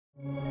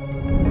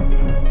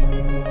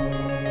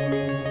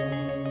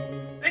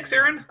Thanks,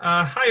 Aaron.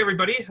 Hi,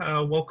 everybody.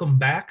 Welcome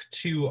back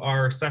to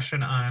our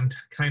session on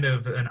kind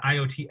of an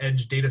IoT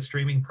edge data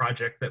streaming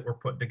project that we're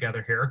putting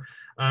together here.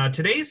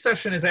 Today's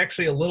session is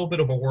actually a little bit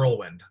of a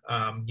whirlwind.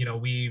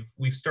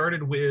 We've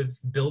started with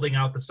building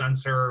out the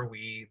sensor.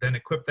 We then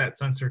equipped that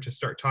sensor to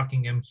start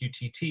talking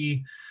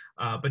MQTT.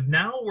 But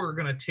now we're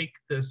going to take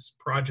this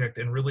project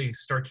and really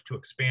start to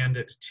expand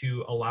it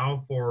to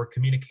allow for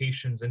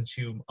communications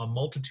into a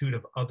multitude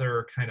of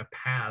other kind of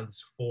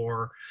paths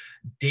for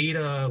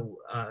data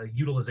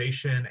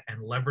utilization and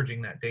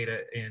leveraging that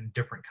data in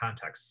different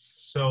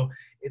contexts. So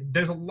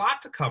there's a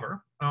lot to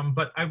cover,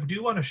 but I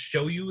do want to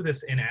show you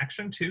this in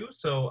action too.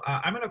 So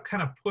I'm going to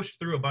kind of push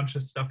through a bunch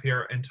of stuff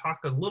here and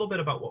talk a little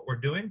bit about what we're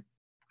doing,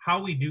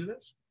 how we do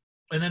this.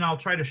 And then I'll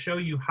try to show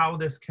you how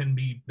this can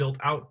be built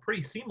out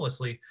pretty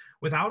seamlessly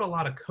without a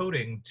lot of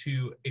coding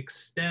to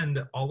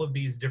extend all of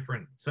these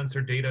different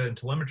sensor data and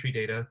telemetry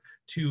data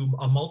to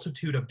a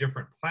multitude of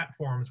different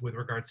platforms with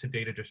regards to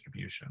data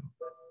distribution.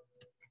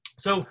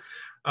 So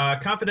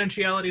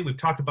confidentiality, we've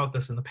talked about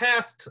this in the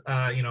past.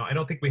 I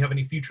don't think we have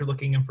any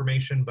future-looking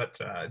information, but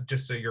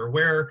just so you're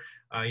aware,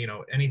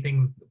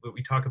 anything that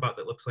we talk about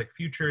that looks like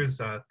futures,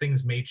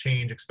 things may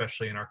change,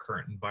 especially in our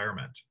current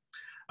environment.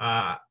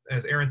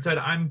 As Aaron said,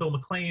 I'm Bill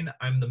McLane.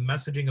 I'm the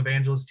messaging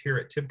evangelist here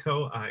at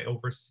TIBCO. I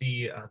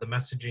oversee the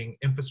messaging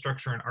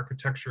infrastructure and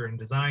architecture and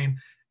design,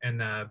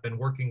 and been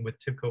working with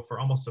TIBCO for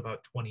almost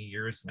about 20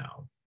 years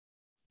now.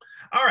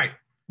 All right,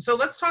 so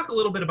let's talk a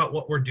little bit about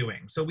what we're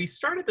doing. So we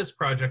started this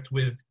project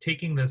with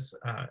taking this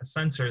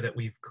sensor that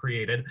we've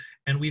created,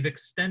 and we've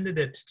extended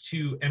it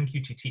to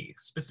MQTT,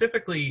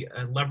 specifically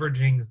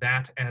leveraging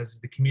that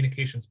as the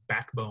communications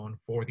backbone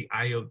for the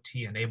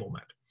IoT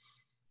enablement.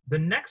 The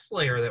next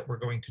layer that we're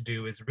going to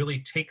do is really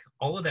take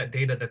all of that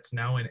data that's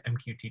now in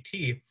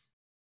MQTT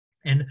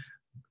and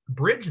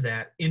bridge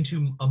that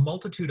into a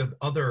multitude of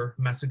other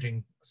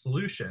messaging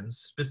solutions,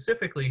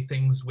 specifically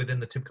things within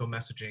the TIBCO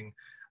messaging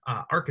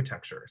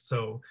architecture.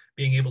 So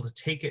being able to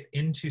take it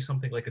into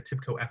something like a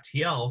TIBCO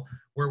FTL,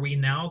 where we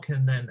now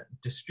can then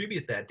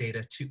distribute that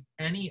data to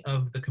any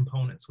of the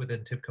components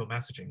within TIBCO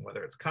messaging,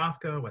 whether it's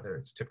Kafka, whether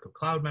it's TIBCO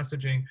Cloud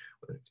Messaging,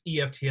 whether it's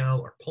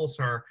EFTL or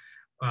Pulsar.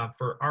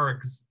 For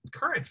our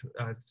current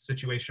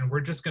situation, we're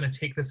just going to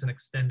take this and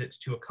extend it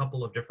to a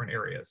couple of different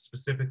areas.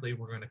 Specifically,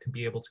 we're going to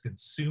be able to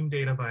consume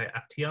data via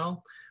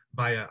FTL,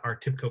 via our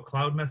TIBCO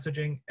Cloud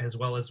Messaging, as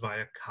well as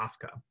via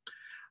Kafka.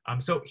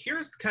 So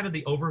here's kind of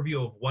the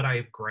overview of what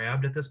I've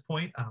grabbed at this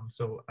point.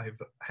 So I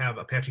have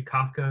Apache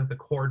Kafka, the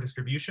core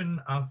distribution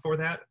for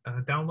that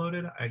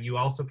downloaded. You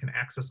also can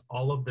access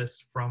all of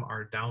this from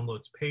our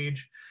downloads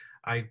page.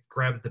 I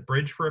grabbed the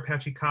bridge for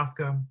Apache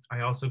Kafka. I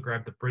also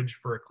grabbed the bridge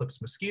for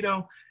Eclipse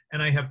Mosquito, and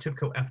I have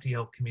TIBCO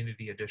FTL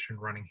Community Edition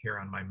running here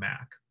on my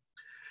Mac.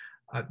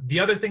 The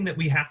other thing that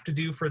we have to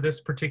do for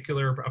this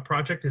particular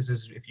project is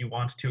if you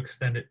want to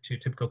extend it to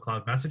TIBCO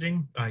Cloud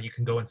Messaging, you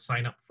can go and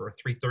sign up for a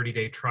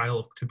 30-day trial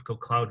of TIBCO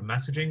Cloud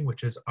Messaging,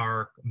 which is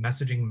our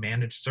messaging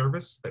managed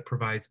service that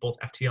provides both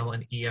FTL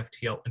and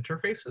EFTL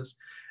interfaces.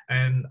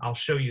 And I'll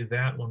show you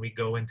that when we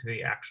go into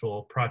the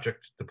actual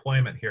project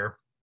deployment here,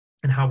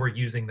 and how we're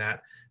using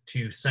that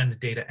to send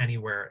data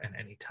anywhere and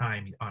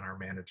anytime on our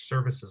managed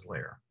services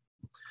layer.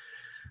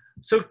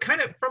 So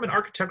kind of from an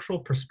architectural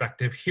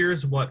perspective,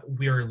 here's what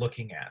we're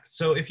looking at.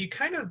 So if you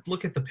kind of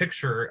look at the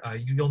picture,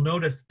 you'll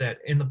notice that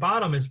in the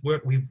bottom is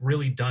what we've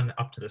really done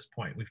up to this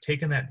point. We've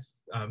taken that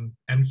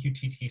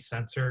MQTT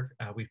sensor,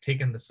 we've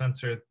taken the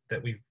sensor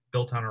that we've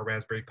built on our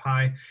Raspberry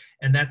Pi,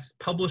 and that's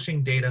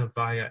publishing data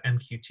via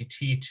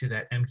MQTT to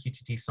that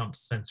MQTT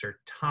sensor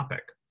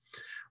topic.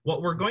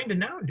 What we're going to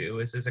now do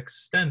is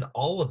extend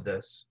all of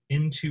this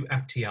into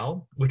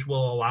FTL, which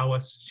will allow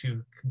us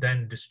to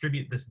then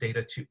distribute this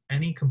data to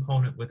any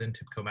component within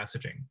TIBCO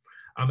messaging.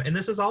 And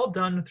this is all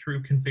done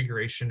through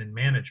configuration and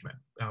management.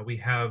 We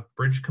have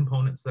bridge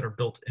components that are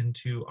built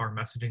into our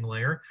messaging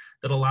layer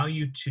that allow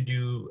you to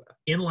do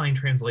inline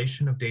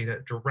translation of data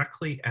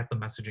directly at the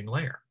messaging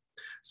layer.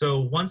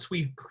 So once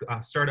we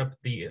start up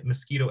the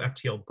Mosquito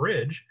FTL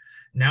bridge,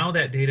 now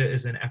that data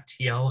is in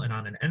FTL and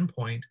on an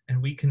endpoint,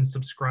 and we can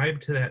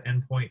subscribe to that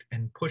endpoint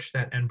and push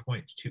that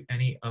endpoint to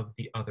any of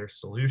the other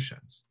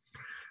solutions.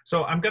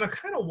 So I'm going to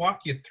kind of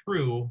walk you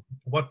through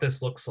what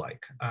this looks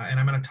like, and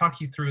I'm going to talk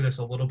you through this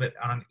a little bit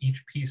on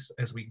each piece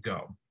as we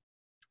go.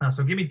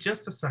 So give me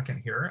just a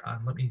second here.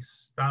 Let me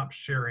stop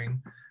sharing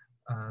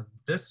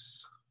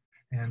this,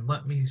 and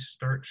let me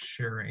start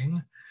sharing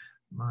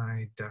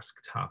my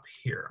desktop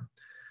here.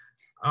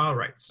 All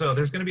right, so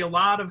there's going to be a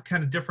lot of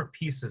kind of different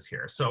pieces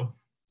here. So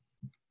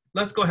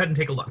let's go ahead and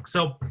take a look.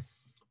 So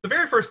the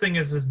very first thing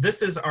is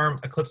this is our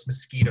Eclipse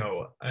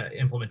Mosquito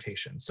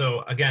implementation.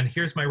 So again,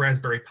 here's my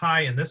Raspberry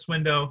Pi in this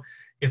window.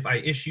 If I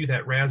issue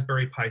that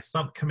Raspberry Pi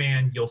sump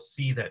command, you'll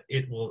see that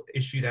it will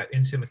issue that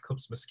into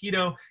Eclipse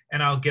Mosquito,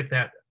 and I'll get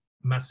that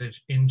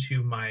message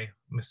into my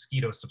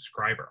Mosquito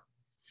subscriber.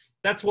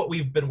 That's what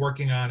we've been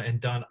working on and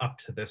done up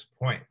to this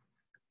point.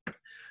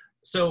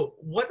 So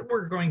what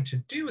we're going to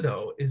do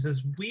though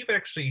is we've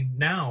actually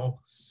now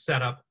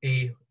set up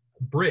a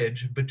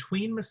bridge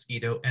between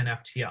Mosquito and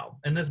FTL.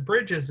 And this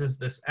bridge is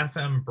this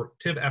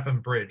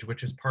TIB-FM bridge,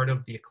 which is part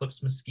of the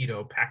Eclipse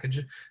Mosquito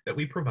package that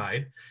we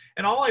provide.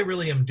 And all I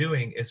really am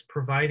doing is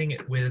providing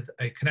it with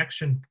a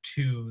connection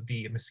to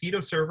the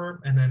Mosquito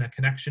server and then a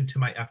connection to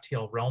my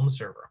FTL Realm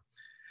server.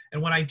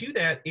 And when I do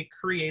that, it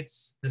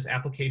creates this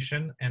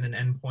application and an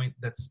endpoint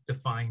that's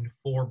defined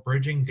for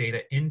bridging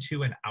data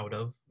into and out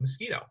of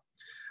Mosquito.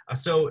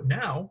 So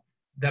now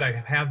that I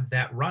have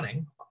that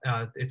running,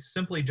 it's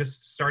simply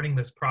just starting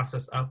this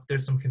process up.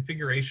 There's some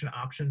configuration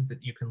options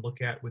that you can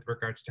look at with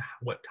regards to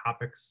what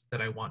topics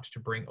that I want to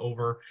bring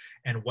over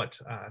and what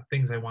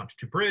things I want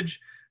to bridge.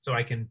 So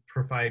I can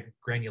provide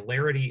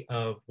granularity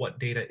of what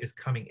data is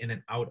coming in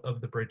and out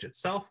of the bridge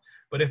itself.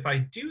 But if I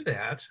do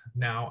that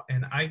now,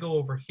 and I go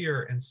over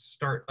here and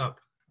start up,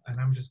 and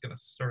I'm just going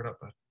to start up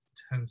a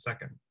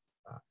 10-second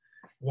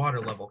water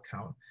level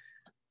count.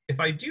 If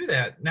I do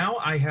that, now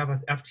I have an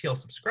FTL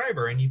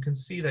subscriber, and you can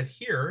see that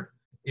here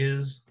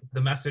is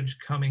the message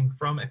coming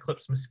from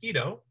Eclipse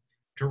Mosquito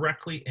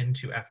directly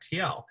into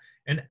FTL.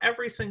 And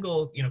every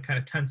single, kind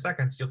of 10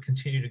 seconds, you'll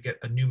continue to get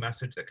a new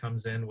message that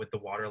comes in with the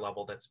water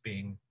level that's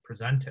being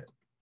presented.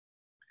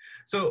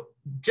 So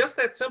just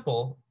that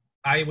simple,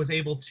 I was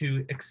able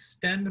to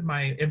extend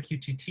my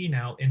MQTT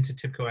now into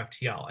TIBCO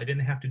FTL. I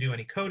didn't have to do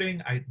any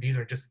coding. These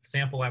are just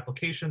sample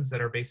applications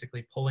that are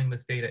basically pulling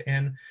this data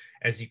in.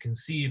 As you can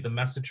see, the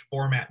message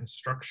format and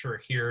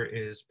structure here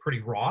is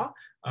pretty raw,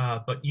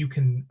 but you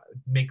can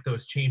make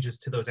those changes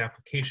to those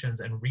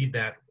applications and read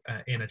that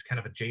in a kind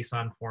of a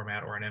JSON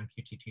format or an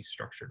MQTT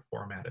structured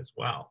format as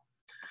well.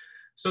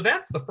 So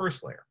that's the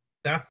first layer.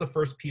 That's the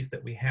first piece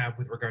that we have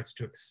with regards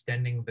to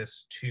extending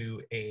this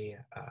to a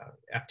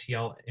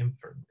FTL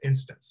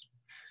instance.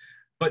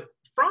 But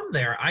from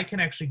there, I can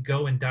actually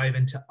go and dive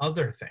into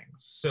other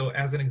things. So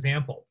as an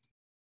example,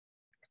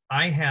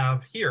 I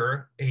have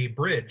here a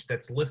bridge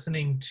that's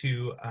listening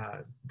to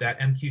that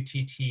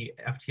MQTT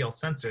FTL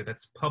sensor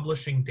that's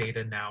publishing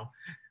data now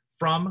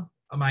from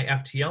my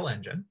FTL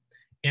engine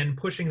and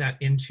pushing that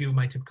into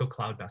my TIBCO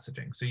cloud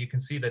messaging. So you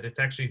can see that it's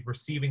actually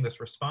receiving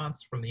this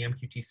response from the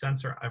MQT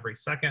sensor every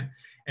second,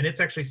 and it's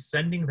actually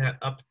sending that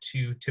up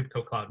to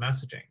TIBCO cloud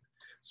messaging.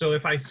 So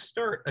if I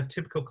start a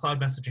TIBCO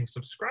cloud messaging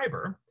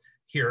subscriber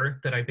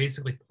here, that I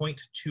basically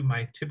point to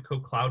my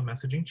TIBCO cloud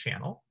messaging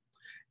channel,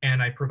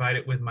 and I provide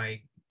it with my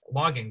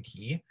login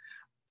key,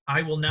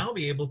 I will now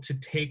be able to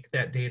take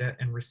that data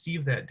and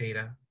receive that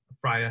data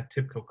via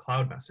TIBCO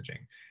cloud messaging.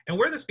 And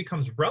where this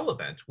becomes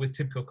relevant with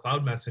TIBCO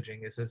cloud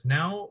messaging is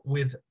now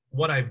with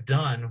what I've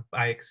done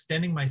by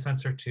extending my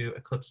sensor to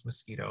Eclipse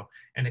Mosquito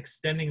and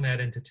extending that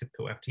into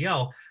TIBCO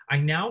FTL, I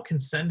now can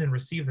send and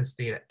receive this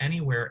data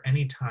anywhere,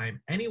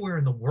 anytime, anywhere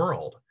in the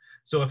world.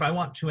 So if I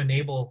want to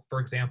enable,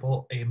 for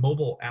example, a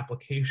mobile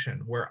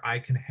application where I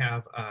can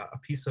have a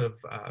piece of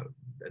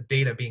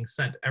data being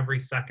sent every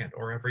second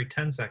or every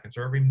 10 seconds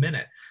or every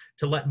minute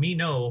to let me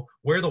know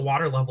where the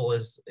water level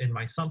is in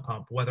my sump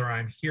pump, whether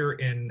I'm here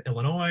in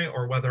Illinois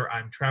or whether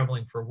I'm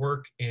traveling for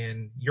work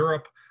in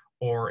Europe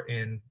or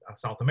in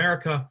South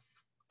America,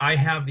 I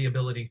have the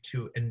ability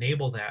to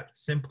enable that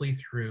simply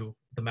through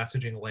the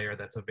messaging layer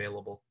that's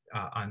available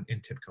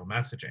in TIBCO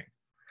messaging.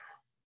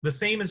 The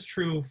same is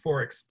true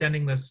for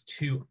extending this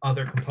to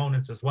other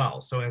components as well.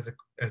 So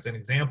as an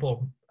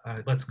example,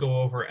 let's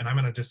go over, and I'm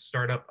going to just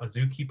start up a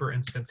Zookeeper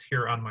instance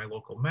here on my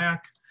local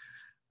Mac.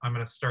 I'm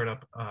going to start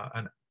up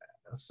a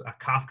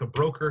Kafka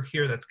broker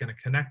here that's going to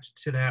connect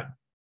to that.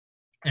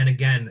 And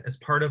again, as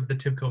part of the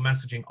TIBCO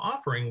messaging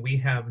offering, we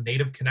have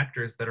native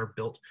connectors that are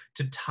built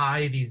to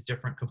tie these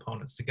different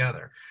components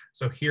together.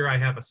 So here I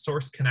have a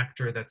source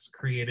connector that's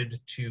created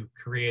to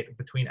create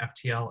between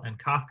FTL and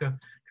Kafka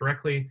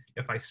directly.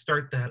 If I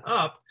start that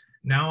up,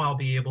 now I'll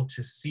be able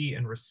to see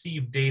and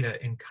receive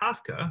data in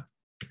Kafka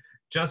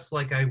just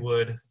like I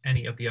would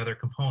any of the other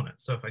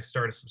components. So if I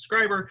start a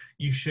subscriber,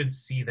 you should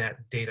see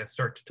that data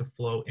start to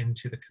flow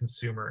into the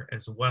consumer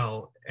as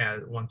well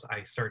as once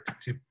I start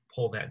to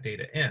pull that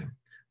data in.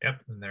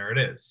 Yep, and there it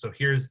is. So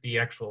here's the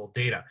actual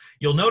data.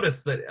 You'll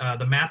notice that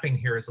the mapping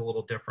here is a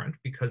little different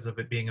because of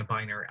it being a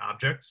binary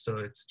object. So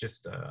it's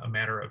just a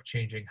matter of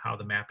changing how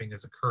the mapping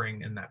is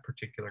occurring in that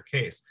particular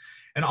case.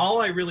 And all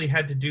I really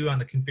had to do on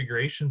the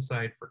configuration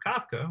side for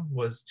Kafka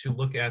was to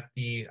look at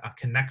the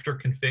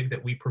connector config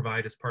that we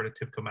provide as part of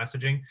TIBCO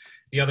messaging.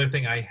 The other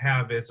thing I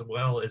have as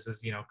well is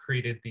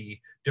created the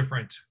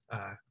different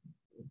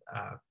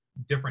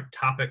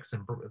topics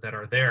that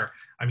are there.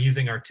 I'm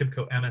using our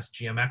TIBCO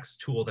MSGMX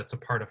tool that's a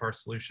part of our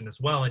solution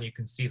as well. And you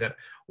can see that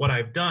what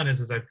I've done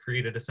is I've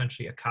created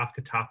essentially a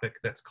Kafka topic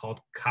that's called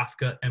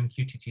Kafka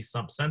MQTT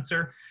Sump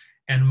Sensor.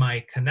 And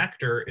my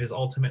connector is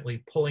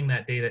ultimately pulling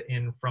that data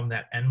in from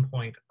that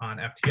endpoint on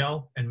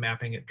FTL and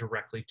mapping it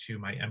directly to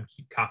my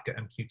Kafka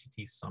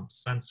MQTT Sump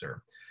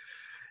Sensor.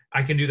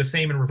 I can do the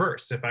same in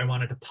reverse. If I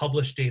wanted to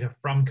publish data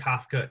from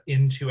Kafka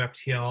into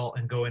FTL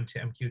and go into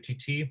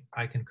MQTT,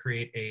 I can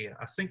create a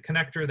sync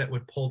connector that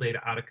would pull data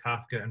out of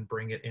Kafka and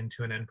bring it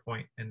into an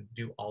endpoint and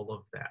do all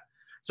of that.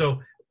 So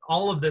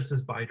all of this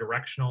is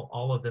bidirectional.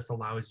 All of this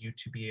allows you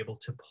to be able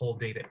to pull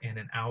data in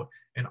and out.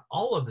 And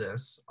all of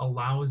this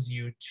allows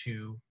you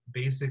to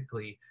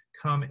basically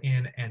come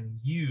in and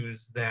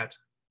use that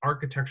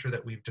architecture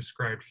that we've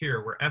described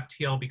here, where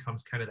FTL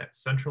becomes kind of that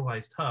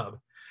centralized hub,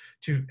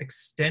 to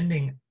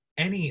extending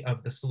any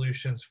of the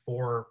solutions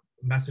for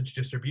message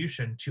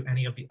distribution to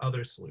any of the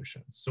other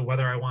solutions. So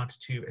whether I want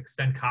to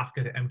extend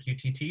Kafka to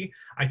MQTT,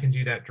 I can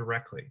do that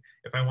directly.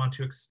 If I want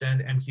to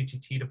extend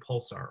MQTT to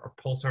Pulsar or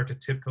Pulsar to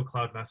TIBCO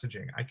Cloud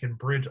Messaging, I can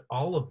bridge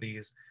all of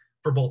these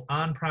for both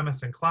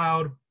on-premise and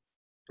cloud.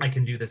 I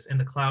can do this in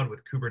the cloud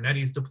with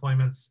Kubernetes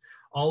deployments,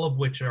 all of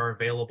which are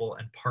available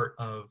and part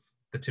of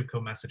the TIBCO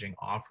messaging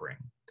offering.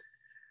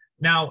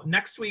 Now,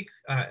 next week,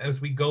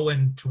 as we go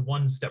into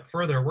one step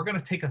further, we're going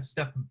to take a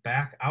step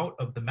back out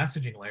of the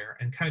messaging layer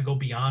and kind of go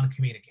beyond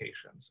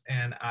communications.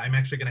 And I'm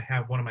actually going to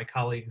have one of my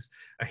colleagues,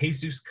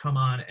 Jesus, come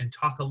on and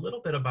talk a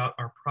little bit about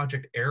our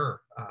Project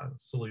Air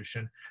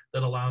solution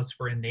that allows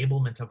for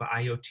enablement of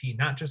IoT,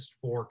 not just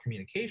for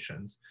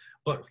communications,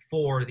 but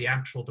for the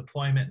actual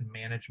deployment and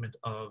management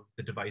of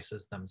the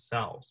devices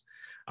themselves.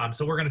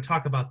 So we're going to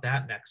talk about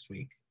that next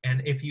week.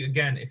 And if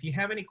you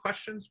have any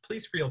questions,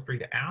 please feel free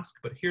to ask,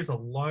 but here's a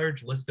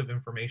large list of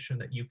information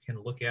that you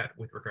can look at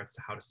with regards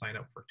to how to sign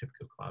up for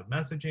TIBCO Cloud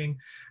Messaging,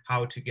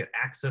 how to get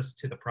access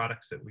to the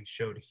products that we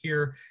showed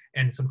here,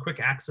 and some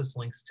quick access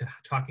links to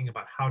talking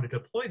about how to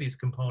deploy these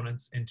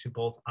components into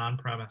both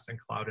on-premise and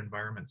cloud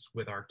environments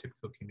with our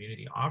TIBCO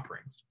community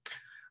offerings.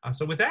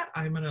 So with that,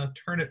 I'm going to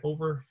turn it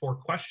over for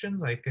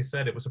questions. Like I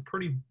said, it was a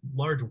pretty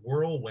large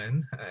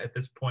whirlwind at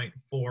this point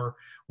for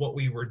what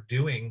we were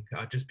doing,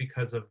 just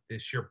because of the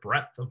sheer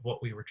breadth of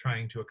what we were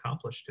trying to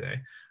accomplish today.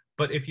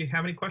 But if you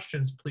have any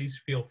questions, please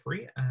feel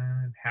free,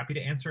 and happy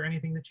to answer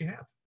anything that you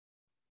have.